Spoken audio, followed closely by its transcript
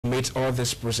automate all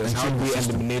this process? How do we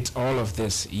eliminate all of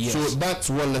this? Yes. So that's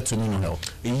what led to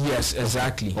minoHealth. Yes,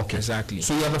 exactly. Okay. Exactly.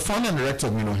 So you are the founder and director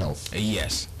of minoHealth.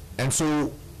 Yes. And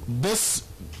so this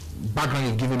background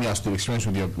you've given me as to experience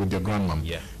with your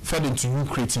grandmom fed into you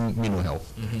creating minoHealth.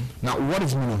 Now, what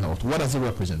is minoHealth? What does it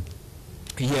represent?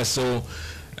 Yes, so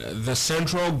the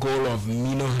central goal of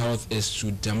minoHealth is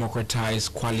to democratize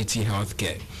quality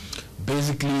healthcare.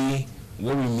 Basically,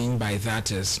 what we mean by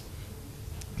that is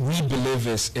we believe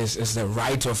is the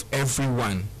right of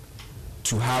everyone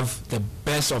to have the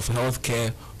best of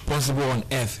healthcare possible on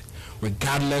earth,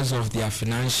 regardless of their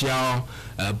financial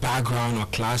background or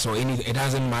class or anything. It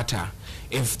doesn't matter.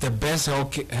 If the best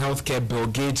healthcare Bill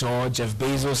Gates or Jeff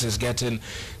Bezos is getting,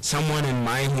 someone in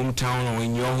my hometown or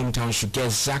in your hometown should get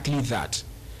exactly that.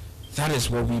 That is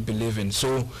what we believe in.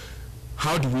 So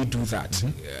how do we do that?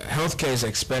 Healthcare is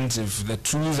expensive. The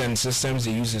tools and systems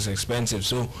they use is expensive.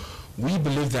 So we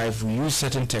believe that if we use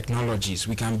certain technologies,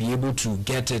 we can be able to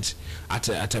get it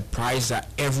at a price that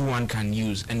everyone can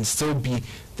use and still be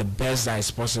the best that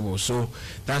is possible. So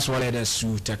that's what led us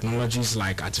to technologies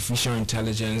like artificial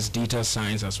intelligence, data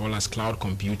science, as well as cloud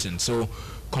computing. So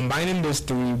combining those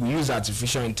three, we use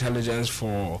artificial intelligence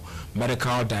for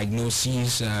medical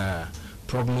diagnoses,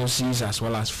 prognosis, as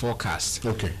well as forecast.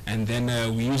 Okay. And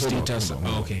then we use data.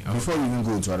 Okay. Before we even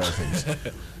go into other things,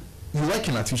 you work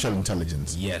in artificial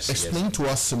intelligence. Yes. Explain to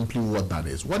us simply what that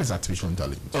is. What is artificial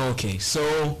intelligence? Okay.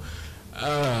 So,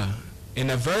 in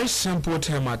a very simple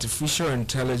term, artificial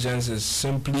intelligence is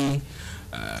simply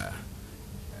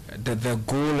the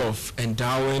goal of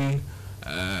endowing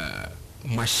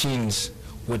machines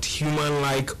with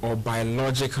human-like or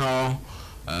biological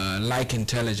like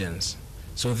intelligence.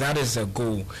 So that is the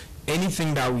goal.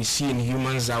 Anything that we see in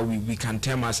humans that we can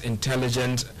term as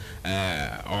intelligent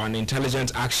or an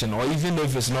intelligent action, or even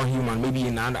if it's not human, maybe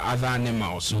in other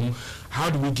animals. So how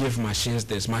do we give machines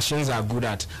this? Machines are good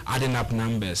at adding up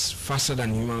numbers faster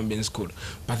than human beings could,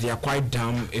 but they are quite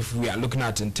dumb if we are looking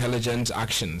at intelligent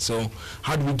action. So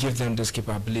how do we give them these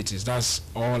capabilities? That's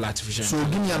all artificial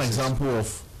intelligence. So give me an example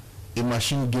of a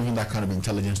machine giving that kind of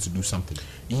intelligence to do something.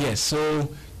 Yes, so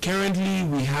currently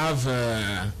we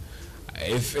have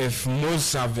if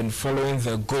most have been following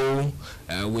the goal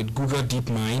with Google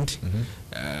DeepMind,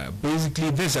 basically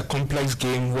this is a complex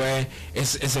game where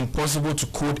it's impossible to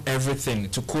code everything,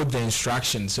 to code the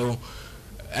instructions. So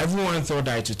everyone thought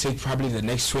that it would take probably the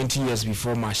next 20 years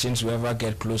before machines will ever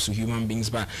get close to human beings,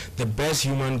 but the best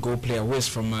human Go player was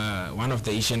from one of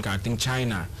the Asian countries, I think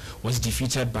China, was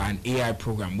defeated by an AI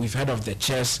program. We've heard of the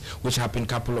chess, which happened a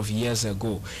couple of years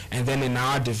ago. And then in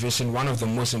our division, one of the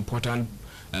most important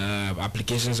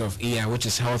applications of AI, which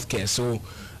is healthcare. So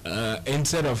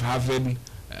instead of having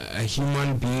a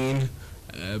human being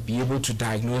be able to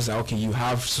diagnose that, okay, you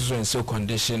have so and so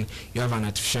condition, you have an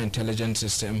artificial intelligence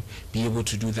system be able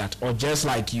to do that. Or just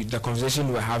like the conversation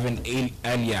we were having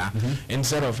earlier,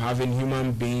 instead of having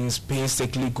human beings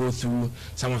painstakingly go through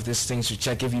some of these things to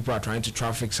check if people are trying to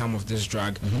traffic some of this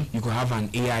drug, you could have an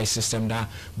AI system that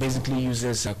basically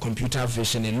uses computer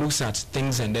vision. It looks at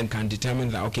things and then can determine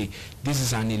that, okay, this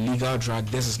is an illegal drug,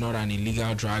 this is not an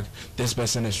illegal drug, this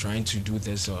person is trying to do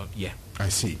this, or I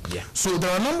see. Yeah. So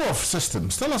there are a number of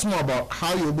systems. Tell us more about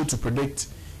how you're able to predict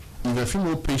if a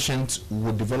female patient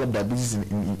would develop diabetes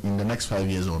in the next 5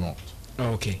 years or not.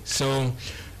 Okay. So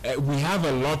we have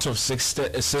a lot of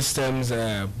systems,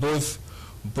 both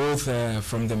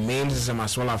from the main system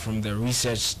as well as from the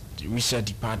research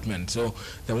department. So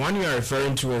the one you are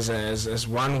referring to is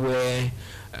one where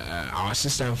our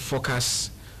system focuses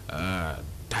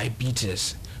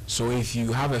diabetes. So if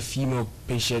you have a female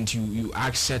patient, you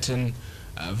ask certain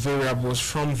variables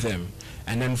from them,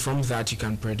 and then from that you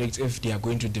can predict if they are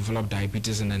going to develop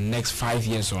diabetes in the next 5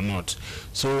 years or not.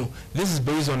 So this is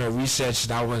based on a research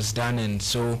that was done, and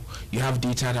so you have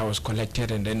data that was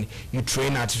collected, and then you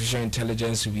train artificial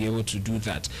intelligence to be able to do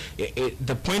that.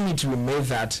 The point needs to be made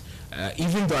that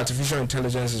even though artificial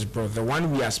intelligence is broad, the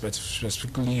one we are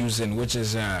specifically using, which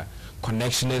is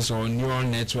connectionist or neural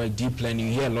network, deep learning,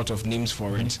 you hear a lot of names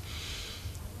for it.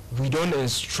 We don't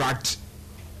instruct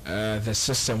the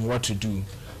system what to do.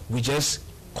 We just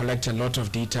collect a lot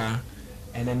of data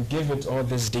and then give it all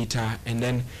this data, and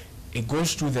then it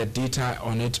goes through the data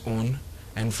on its own,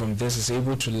 and from this is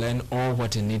able to learn all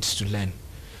what it needs to learn,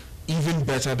 even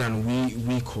better than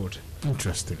we could.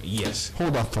 Interesting. Yes.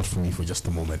 Hold that thought for me for just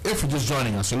a moment. If you're just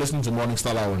joining us, you're listening to Morning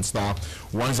Star Hour on Star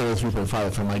 103.5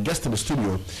 FM. My guest in the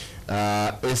studio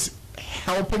is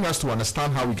helping us to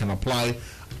understand how we can apply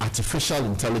artificial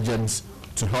intelligence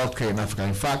to healthcare in Africa.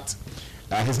 In fact,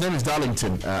 his name is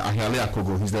Darlington Ahiale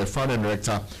Akogo. He's the founder and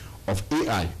director of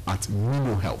AI at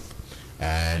minoHealth.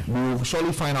 And we will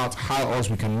surely find out how else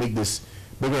we can make this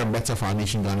bigger and better for our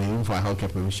nation, Ghana, even for our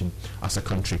healthcare provision as a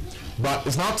country. But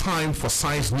it's now time for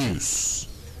science news.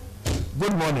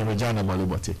 Good morning, Regina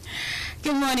Maliboti.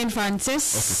 Good morning,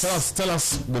 Francis. Okay, tell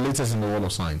us the latest in the world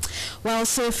of science. Well,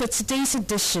 so for today's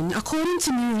edition, according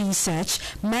to new research,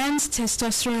 men's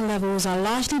testosterone levels are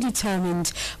largely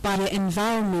determined by their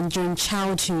environment during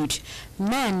childhood.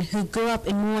 Men who grow up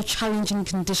in more challenging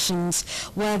conditions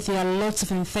where there are lots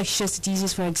of infectious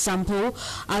diseases, for example,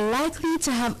 are likely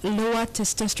to have lower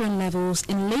testosterone levels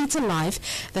in later life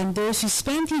than those who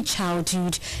spend their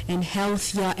childhood in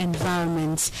healthier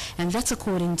environments, and that's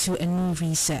according to a new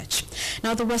research.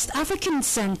 Now, the West African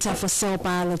Center for Cell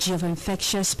Biology of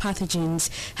Infectious Pathogens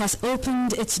has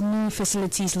opened its new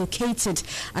facilities located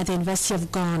at the University of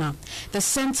Ghana. The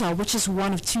center, which is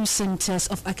one of 2 centers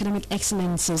of academic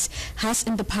excellences, has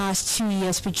in the past 2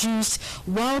 years produced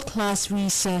world-class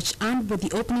research, and with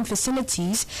the opening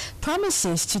facilities,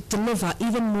 promises to deliver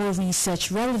even more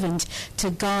research relevant to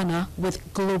Ghana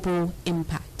with global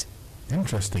impact.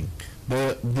 Interesting.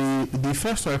 The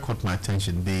first one caught my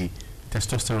attention, the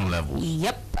testosterone levels.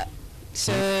 Yep.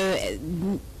 So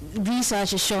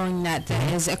research is showing that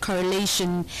there is a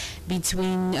correlation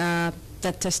between the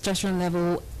testosterone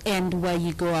level and where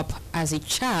you grow up as a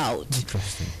child.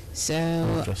 Interesting.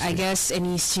 So I guess it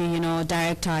needs to,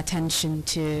 direct our attention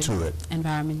to it.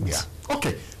 Environment. Yeah.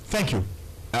 Okay. Thank you.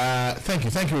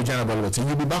 Thank you, Regina Bolivati.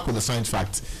 You'll be back with the science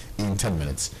fact in 10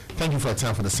 minutes. Thank you for your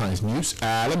time for the science news.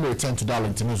 Let me return to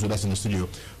Darlington, who's with us in the studio,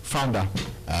 founder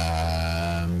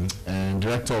and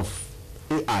director of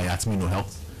AI at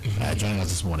minoHealth, joining us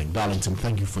this morning. Darlington,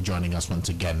 thank you for joining us once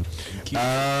again.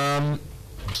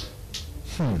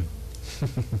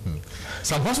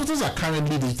 Some hospitals are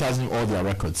currently digitizing all their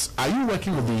records. Are you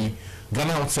working with the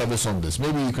Ghana Health Service on this?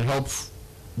 Maybe you can help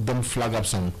them flag up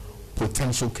some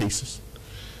potential cases.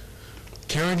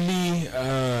 Currently,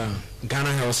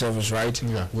 Ghana Health Service, right?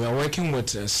 Yeah. We are working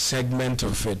with a segment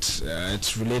of it.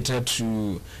 It's related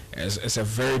to, as a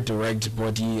very direct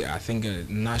body, I think, a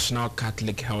National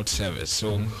Catholic Health Service.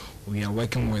 So we are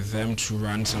working with them to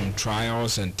run some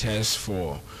trials and tests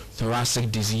for thoracic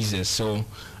diseases. So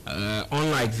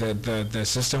unlike the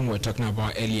system we were talking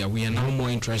about earlier, we are now more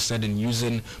interested in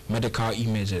using medical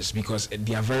images because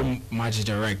they are very much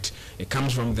direct. It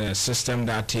comes from the system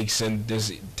that takes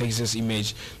this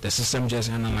image. The system just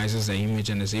analyzes the image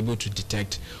and is able to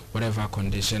detect whatever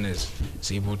condition is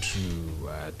able to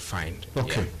find.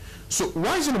 Okay. Yeah. So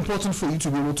why is it important for you to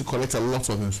be able to collect a lot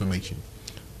of information?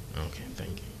 Okay,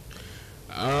 thank you.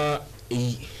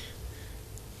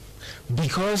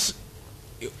 Because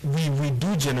we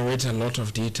do generate a lot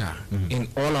of data in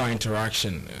all our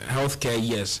interaction. Healthcare,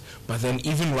 yes, but then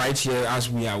even right here as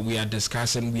we are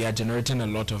discussing, we are generating a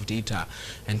lot of data,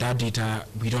 and that data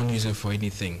we don't use it for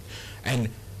anything. And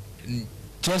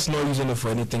just not using it for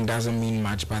anything doesn't mean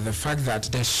much, but the fact that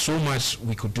there's so much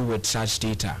we could do with such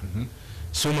data.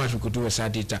 So much we could do with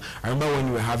such data. I remember when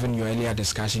you were having your earlier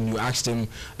discussion, you asked him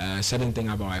a certain thing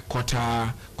about a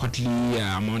quarterly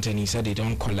amount, and he said they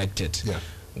don't collect it. Yeah.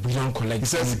 We don't collect. He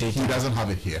says data. he doesn't have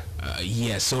it here.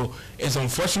 Yeah, so it's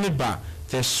unfortunate, but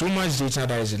there's so much data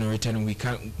that is generated, and we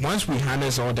can, once we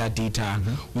harness all that data,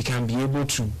 we can be able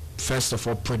to first of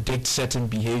all predict certain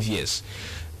behaviors.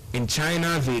 In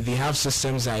China, they have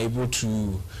systems that are able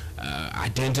to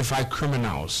identify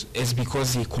criminals. It's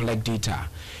because they collect data.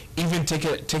 Even take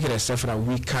it a step further,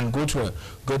 we can go to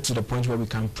the point where we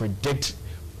can predict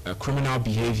criminal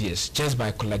behaviors just by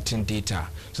collecting data.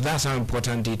 So that's how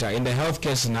important data. In the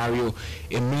healthcare scenario,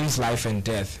 it means life and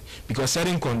death, because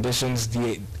certain conditions,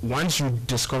 once you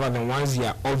discover them, once they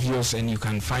are obvious and you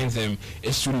can find them,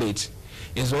 it's too late.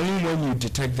 It's only when you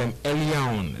detect them earlier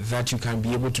on that you can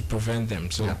be able to prevent them.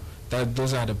 So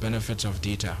those are the benefits of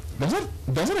data.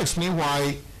 Does it explain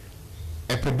why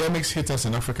epidemics hit us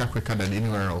in Africa quicker than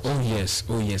anywhere else?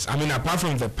 Oh yes. I mean, apart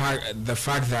from the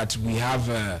fact that we have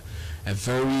a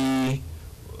very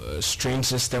strange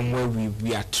system where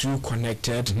we are too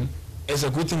connected. It's a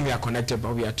good thing we are connected,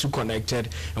 but we are too connected,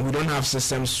 and we don't have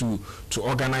systems to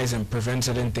organize and prevent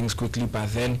certain things quickly.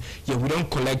 But then, we don't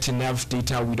collect enough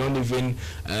data. We don't even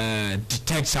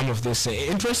detect some of this.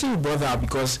 Interesting you brought that up,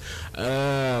 because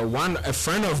a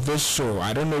friend of this show,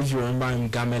 I don't know if you remember him,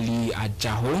 Gameli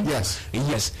Ajaho.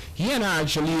 Yes, he and I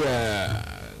actually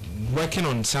working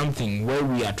on something where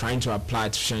we are trying to apply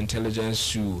artificial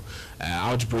intelligence to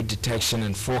outbreak detection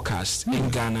and forecast in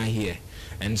Ghana here.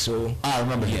 And so I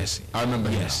remember. Yes, I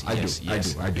remember. Yes, I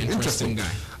do. Interesting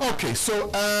guy. Okay, so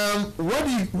where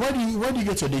do you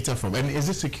get your data from, and is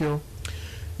it secure?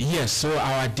 Yes, so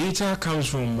our data comes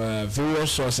from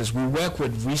various sources. We work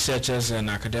with researchers and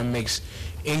academics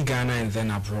in Ghana and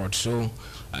then abroad. So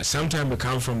sometimes we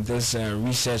come from these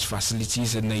research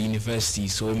facilities in the university.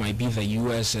 So it might be the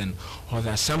US and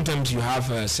others. Sometimes you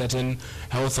have certain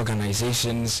health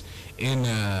organizations in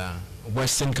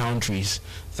Western countries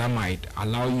that might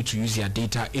allow you to use your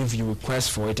data if you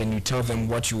request for it and you tell them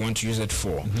what you want to use it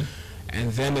for.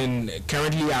 And then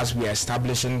currently, as we are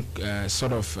establishing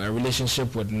sort of a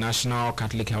relationship with National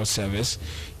Catholic Health Service,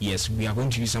 yes, we are going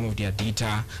to use some of their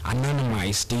data,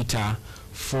 anonymized data,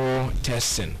 for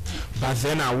testing. But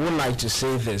then I would like to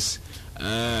say this,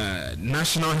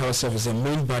 National Health Service, the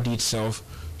main body itself,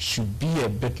 should be a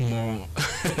bit more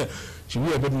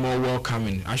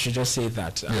welcoming. I should just say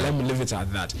that. Let me leave it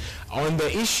at that. On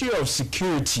the issue of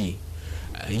security,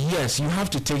 yes, you have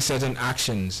to take certain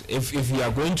actions if you are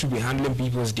going to be handling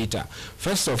people's data.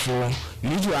 First of all,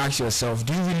 you need to ask yourself,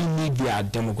 do you really need their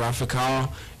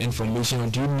demographical information,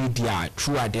 or do you need their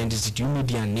true identity? Do you need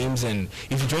their names? And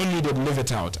if you don't need it, leave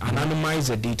it out. Anonymize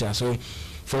the data. So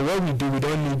for what we do, we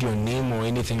don't need your name or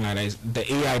anything like that.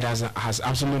 The AI has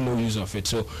absolutely no use of it.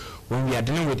 So when we are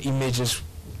dealing with images,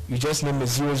 you just name it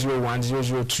 001,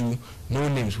 002, no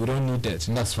names. We don't need that.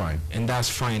 And that's fine. And that's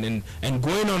fine. And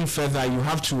going on further, you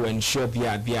have to ensure there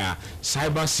are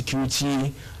cyber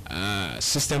security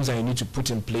systems that you need to put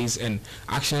in place and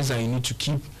actions that you need to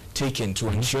keep taking to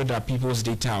ensure that people's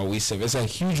data are always safe. It's a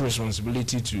huge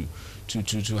responsibility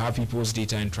to have people's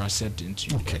data entrusted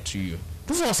into to you.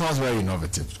 This all sounds very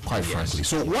innovative, quite frankly.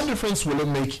 So what difference will it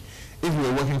make if we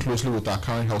are working closely with our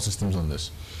current health systems on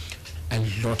this? A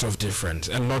lot of difference.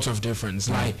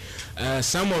 Like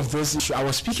some of those issues, I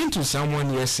was speaking to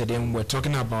someone yesterday and we're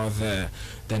talking about the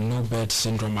no-bed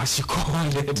syndrome, as you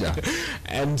called it.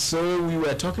 And so we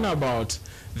were talking about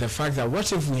the fact that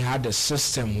what if we had a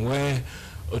system where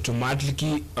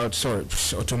automatically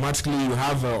you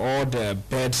have all the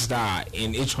beds that are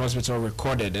in each hospital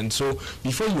recorded, and so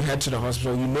before you head to the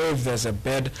hospital, you know if there's a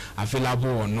bed available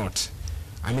or not.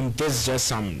 I mean, this is just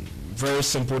some very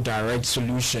simple direct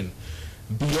solution.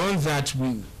 Beyond that,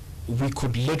 we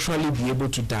could literally be able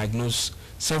to diagnose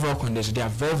several conditions. There are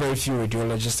very, very few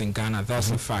radiologists in Ghana,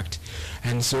 that's a fact.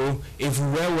 And so if we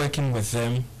were working with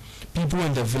them, people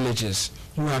in the villages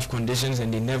who have conditions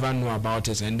and they never know about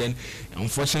it, and then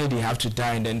unfortunately they have to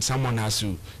die, and then someone has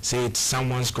to say it's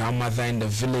someone's grandmother in the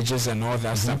villages and all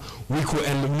that stuff. We could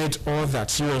eliminate all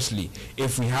that seriously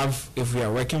if we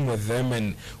are working with them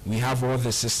and we have all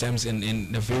the systems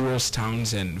in the various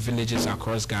towns and villages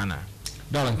across Ghana.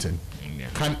 Darlington,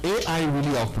 can AI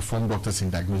really outperform doctors in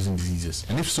diagnosing diseases?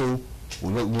 And if so,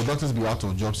 will doctors be out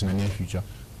of jobs in the near future?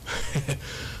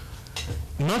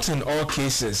 Not in all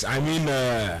cases. I mean,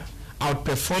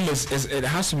 outperform it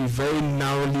has to be very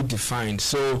narrowly defined.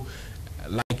 So,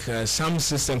 like some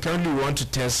system, currently we want to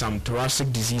test some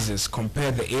thoracic diseases,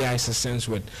 compare the AI systems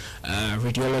with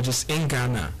radiologists in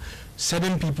Ghana.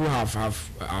 Certain people have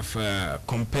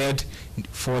compared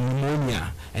for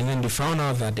pneumonia, and then they found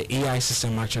out that the AI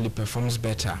system actually performs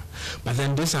better. But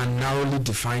then these are narrowly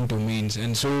defined domains,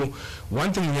 and so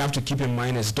one thing you have to keep in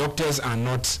mind is doctors are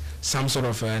not some sort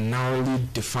of narrowly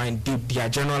defined, they are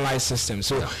generalized systems.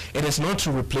 So it is not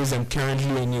to replace them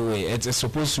currently anyway. It's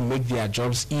supposed to make their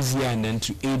jobs easier and then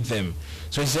to aid them.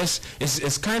 So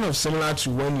it's kind of similar to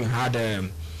when you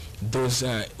had those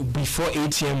before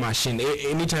ATM machine.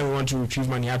 Anytime you want to retrieve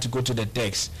money, you have to go to the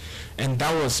desk, and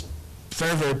that was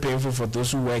very, very painful for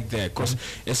those who work there, because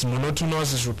it's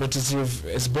monotonous, it's repetitive,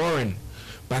 it's boring.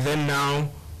 But then now,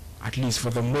 at least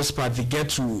for the most part, they get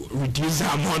to reduce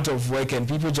the amount of work and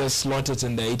people just slot it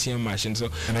in the ATM machine. So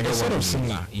it's sort of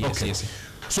similar. Yes.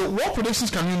 So what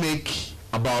predictions can you make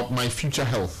about my future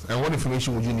health, and what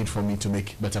information would you need from me to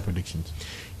make better predictions?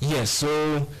 Yes,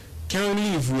 so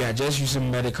currently, if we are just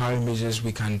using medical images,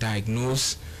 we can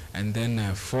diagnose and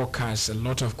then forecast a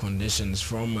lot of conditions,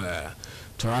 from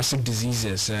thoracic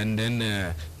diseases and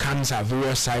then cancer,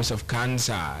 various types of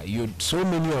cancer, so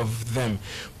many of them.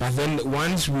 But then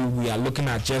once we are looking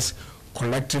at just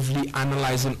collectively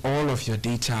analyzing all of your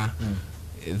data,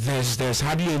 there's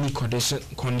hardly any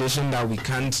condition that we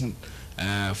can't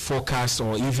forecast,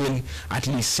 or even at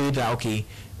least say that, okay,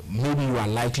 maybe you are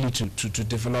likely to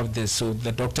develop this, so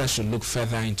the doctor should look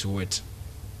further into it.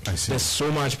 I see. There's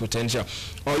so much potential.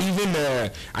 Or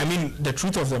even, I mean, the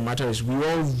truth of the matter is we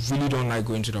all really don't like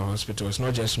going to the hospital. It's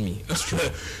not just me.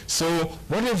 So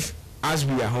what if, as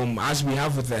we are home, as we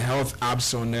have with the health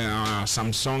apps on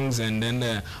Samsungs and then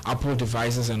the Apple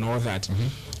devices and all that,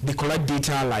 they collect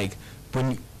data like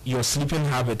when your sleeping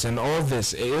habits, and all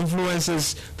this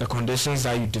influences the conditions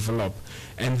that you develop.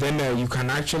 And then you can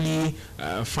actually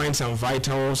find some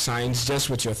vital signs just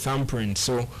with your thumbprint.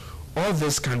 So all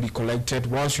this can be collected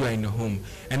whilst you are in the home.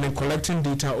 And then collecting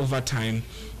data over time,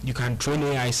 you can train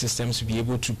AI systems to be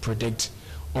able to predict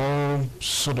all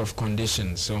sort of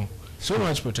conditions. So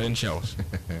much potential.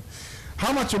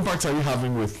 How much impact are you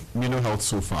having with minoHealth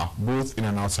so far, both in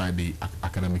and outside the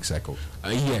academic circle?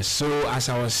 Yes. So as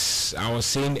I was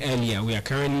saying earlier, we are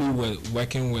currently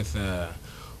working with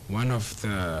one of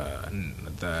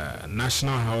the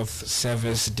National Health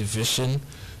Service Division,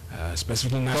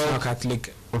 specifically National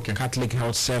Catholic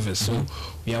Health Service. So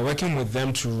we are working with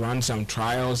them to run some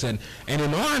trials, and in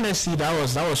all honesty, that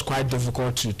was quite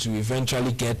difficult to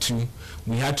eventually get to.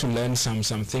 We had to learn some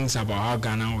things about how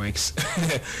Ghana works.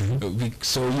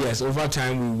 So yes, over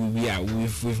time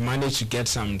we've managed to get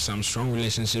some strong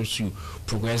relationships to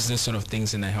progress this sort of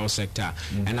things in the health sector.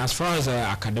 And as far as the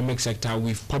academic sector,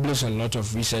 we've published a lot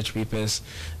of research papers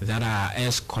that are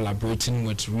us collaborating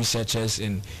with researchers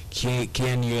in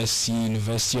KNUSC,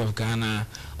 University of Ghana,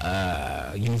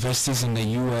 universities in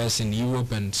the US, in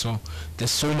Europe, and so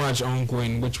there's so much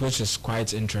ongoing, which is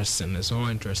quite interesting. It's all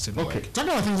interesting. Okay,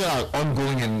 talking about things that are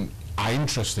ongoing and are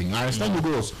interesting. I understand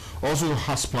Google also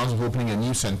has plans of opening a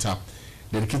new center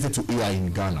dedicated to AI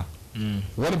in Ghana.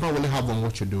 What about will it have on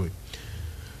what you're doing?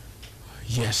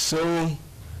 Yes, so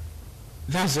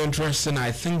that's interesting.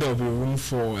 I think there'll be room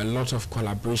for a lot of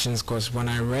collaborations, because when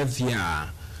I read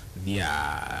their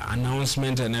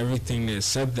announcement and everything, they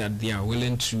said that they are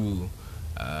willing to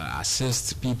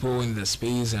assist people in the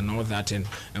space and all that, and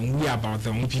we are about the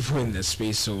only people in the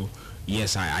space. So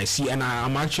yes, I see, and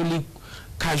I'm actually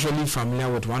casually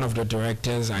familiar with one of the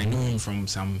directors. I know him from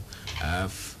some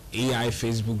AI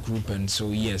Facebook group, and so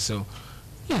yes, so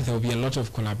yeah, there will be a lot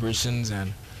of collaborations,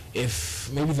 and if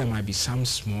maybe there might be some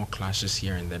small clashes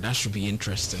here and there, that should be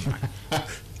interesting.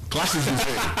 Classes, you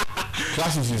say?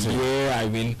 Classes, you say? Yeah, I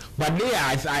mean, but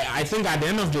yeah, I think at the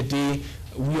end of the day,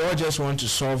 we all just want to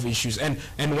solve issues. And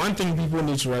one thing people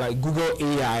need to realize, Google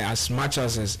AI, as much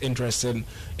as it's interesting,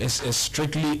 is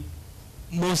strictly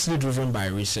mostly driven by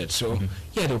research. So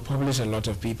yeah, they'll publish a lot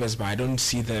of papers, but I don't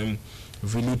see them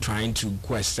really trying to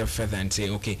go a step further and say,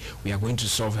 okay, we are going to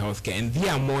solve healthcare. And they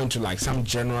are more into like some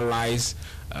generalized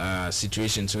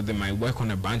situations. So they might work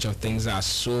on a bunch of things that are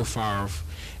so far off.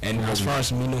 And as far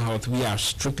as minoHealth, we are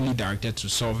strictly directed to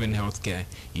solving healthcare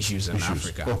issues in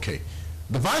Africa. Okay.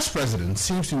 The vice president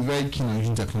seems to be very keen on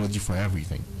using technology for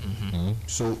everything.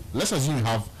 So let's assume you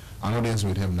have an audience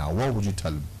with him now. What would you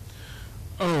tell him?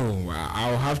 Oh,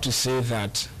 I'll have to say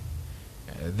that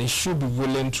they should be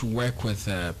willing to work with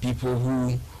people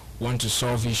who want to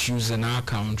solve issues in our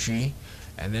country,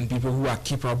 and then people who are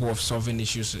capable of solving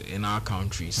issues in our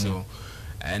country. So,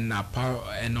 and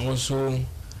also,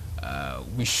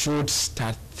 we should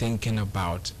start thinking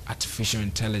about artificial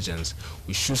intelligence.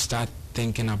 We should start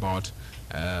thinking about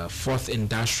fourth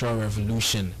industrial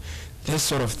revolution. This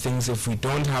sort of things, if we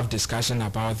don't have discussion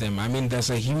about them, I mean, there's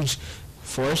a huge,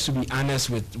 for us to be honest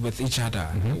with each other,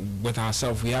 with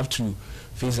ourselves, we have to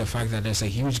face the fact that there's a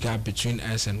huge gap between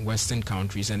us and Western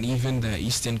countries, and even the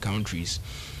Eastern countries.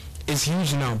 It's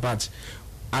huge now, but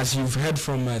as you've heard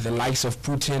from the likes of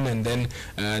Putin, and then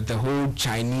the whole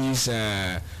Chinese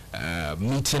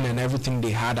meeting and everything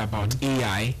they had about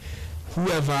AI,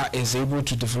 whoever is able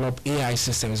to develop AI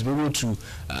systems, be able to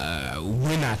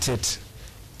win at it,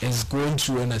 is going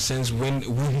to, in a sense, win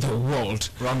the world.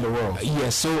 Run the world.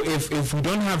 Yes, so if we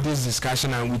don't have this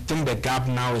discussion, and we think the gap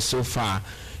now is so far,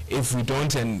 if we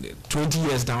don't, and 20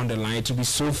 years down the line, it will be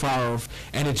so far off,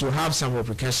 and it will have some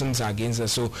repercussions against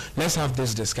us. So let's have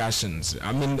these discussions.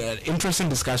 I mean, interesting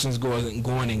discussions go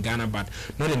on in Ghana, but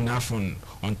not enough on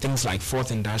things like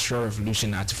fourth industrial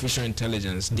revolution, artificial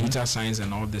intelligence, data science,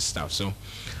 and all this stuff. So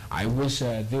I wish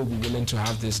they would be willing to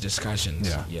have these discussions.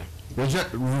 Yeah.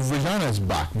 Regina is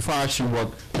back. Before I ask you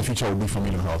what the future will be for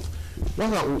minoHealth,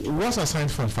 what's our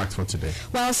science fun fact for today?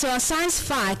 Well, so our science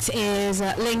fact is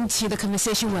linked to the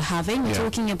conversation we're having. We're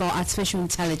talking about artificial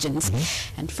intelligence.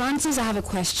 And Francis, I have a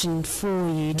question for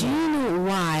you. Do you know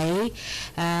why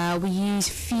we use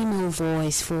female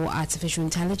voice for artificial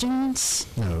intelligence?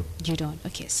 No. You don't?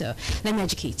 Okay, so let me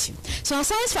educate you. So our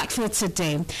science fact for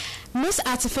today: most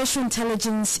artificial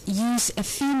intelligence use a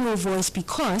female voice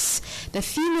because the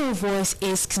female voice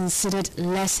is considered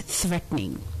less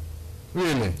threatening.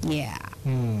 Really? Yeah.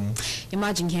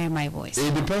 Imagine hearing my voice.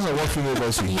 It depends on what female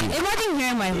voice you hear. Imagine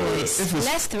hearing my voice.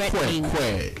 Less threatening.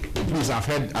 Please, I've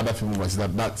heard other female voices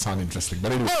that sound interesting.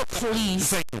 But anyway. Oh, please.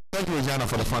 Thank you, Regina,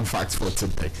 for the fun facts for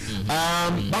today.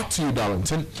 Back to you,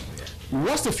 Darlington.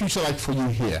 What's the future like for you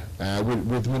here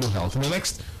with minoHealth in the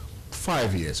next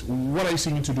 5 years? What are you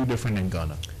seeing to do different in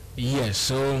Ghana? Yes,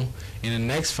 so in the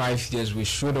next 5 years, we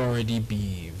should already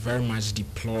be very much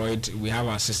deployed. We have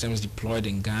our systems deployed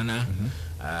in Ghana.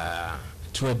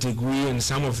 To a degree, and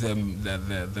some of them,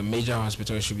 the major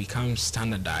hospitals should become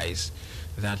standardized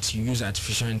that use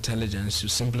artificial intelligence to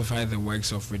simplify the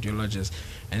works of radiologists.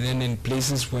 And then in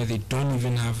places where they don't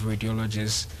even have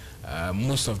radiologists,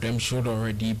 most of them should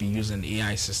already be using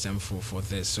AI system for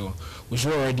this. So we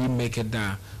should already make it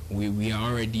that we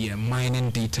are already mining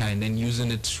data and then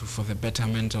using it for the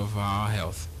betterment of our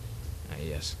health.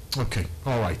 Yes. Okay.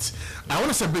 All right. I want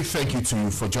to say a big thank you to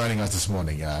you for joining us this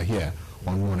morning here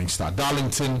on Morning Star.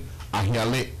 Darlington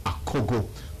Ahiale Akogo,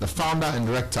 the founder and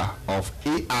director of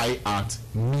AI at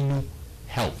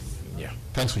minoHealth. Yeah.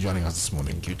 Thanks for joining us this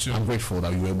morning. Thank you too. I'm grateful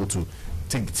that you were able to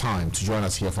take the time to join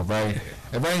us here for a very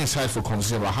insightful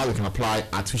conversation about how we can apply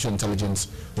artificial intelligence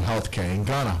to healthcare in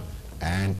Ghana. And